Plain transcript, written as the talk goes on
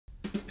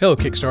Hello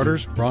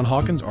Kickstarters, Ron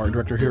Hawkins, art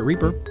director here at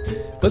Reaper.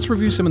 Let's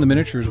review some of the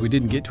miniatures we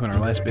didn't get to in our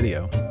last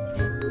video.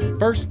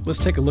 First, let's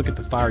take a look at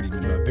the Fire Demon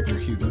by Victor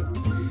Hugo.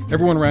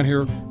 Everyone around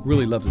here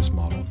really loves this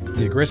model.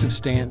 The aggressive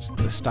stance,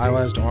 the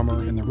stylized armor,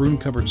 and the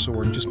rune-covered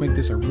sword just make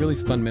this a really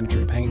fun miniature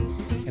to paint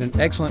and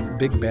an excellent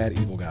big bad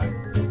evil guy.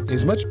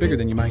 He's much bigger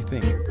than you might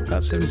think,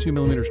 about 72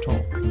 millimeters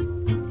tall.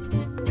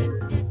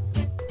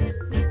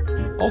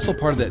 Also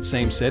part of that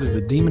same set is the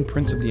Demon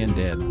Prince of the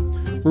Undead.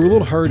 We were a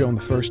little hurried on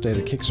the first day of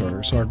the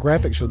Kickstarter, so our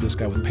graphic showed this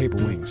guy with paper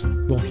wings.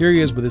 Well, here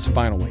he is with his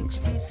final wings.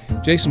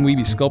 Jason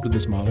Wiebe sculpted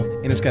this model,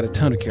 and it's got a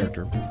ton of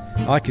character.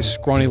 I like his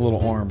scrawny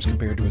little arms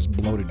compared to his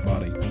bloated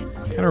body.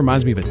 Kind of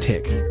reminds me of a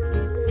tick.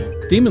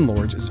 Demon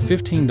Lords is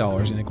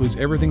 $15 and includes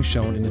everything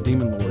shown in the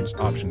Demon Lords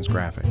options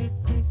graphic.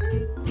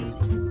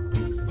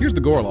 Here's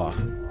the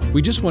Gorloth.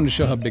 We just wanted to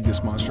show how big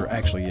this monster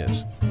actually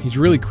is. He's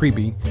really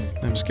creepy,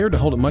 and I'm scared to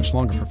hold it much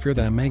longer for fear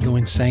that I may go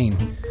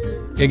insane.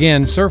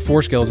 Again, Sir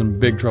Forescale is in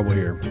big trouble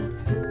here.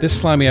 This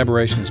slimy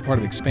aberration is part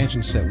of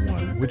Expansion Set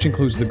 1, which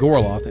includes the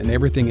Gorloth and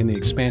everything in the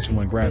Expansion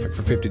 1 graphic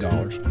for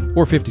 $50,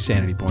 or 50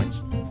 sanity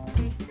points.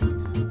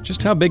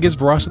 Just how big is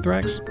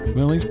Velocithrax?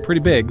 Well, he's pretty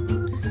big.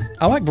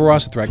 I like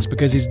Velocithrax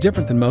because he's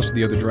different than most of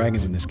the other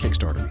dragons in this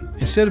Kickstarter.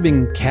 Instead of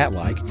being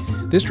cat-like,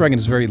 this dragon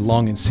is very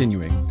long and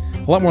sinewy,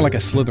 a lot more like a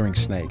slithering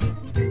snake.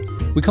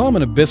 We call him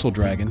an abyssal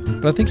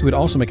dragon, but I think he would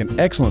also make an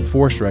excellent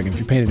forest dragon if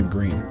you painted him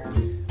green.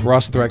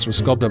 Velocithrax was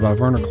sculpted by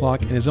Werner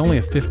Klock and is only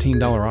a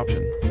 $15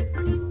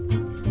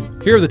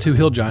 option. Here are the two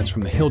Hill Giants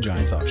from the Hill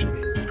Giants option.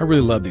 I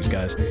really love these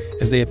guys,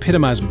 as they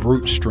epitomize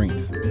brute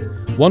strength.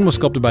 One was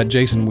sculpted by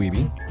Jason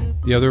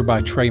Wiebe, the other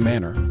by Trey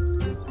Manor.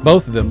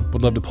 Both of them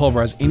would love to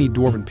pulverize any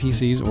dwarven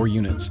PCs or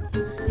units.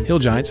 Hill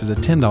Giants is a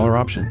 $10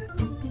 option.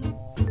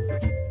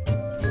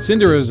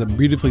 Cinder is a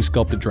beautifully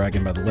sculpted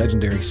dragon by the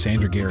legendary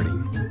Sandra Garrity.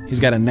 He's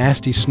got a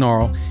nasty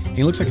snarl, and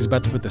he looks like he's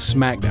about to put the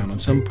smackdown on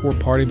some poor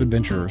party of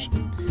adventurers.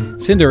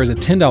 Cinder is a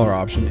 $10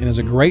 option and is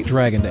a great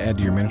dragon to add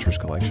to your miniatures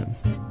collection.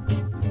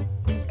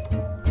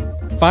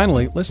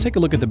 Finally, let's take a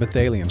look at the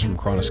Bethalians from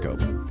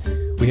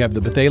Chronoscope. We have the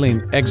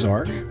Bethalian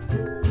Exarch,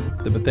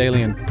 the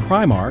Bethalian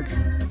Primarch,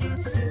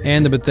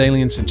 and the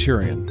Bethalian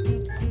Centurion.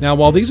 Now,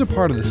 while these are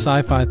part of the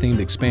sci-fi themed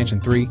Expansion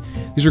 3,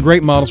 these are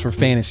great models for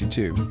fantasy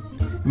too.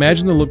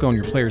 Imagine the look on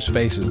your players'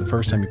 faces the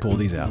first time you pull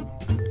these out.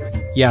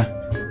 Yeah,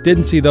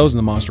 didn't see those in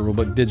the monster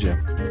rulebook, did you?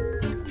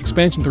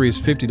 Expansion 3 is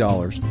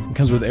 $50 and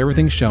comes with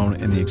everything shown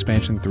in the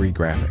Expansion 3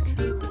 graphic.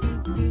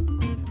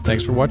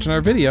 Thanks for watching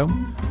our video.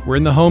 We're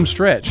in the home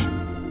stretch.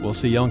 We'll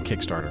see you on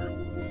Kickstarter.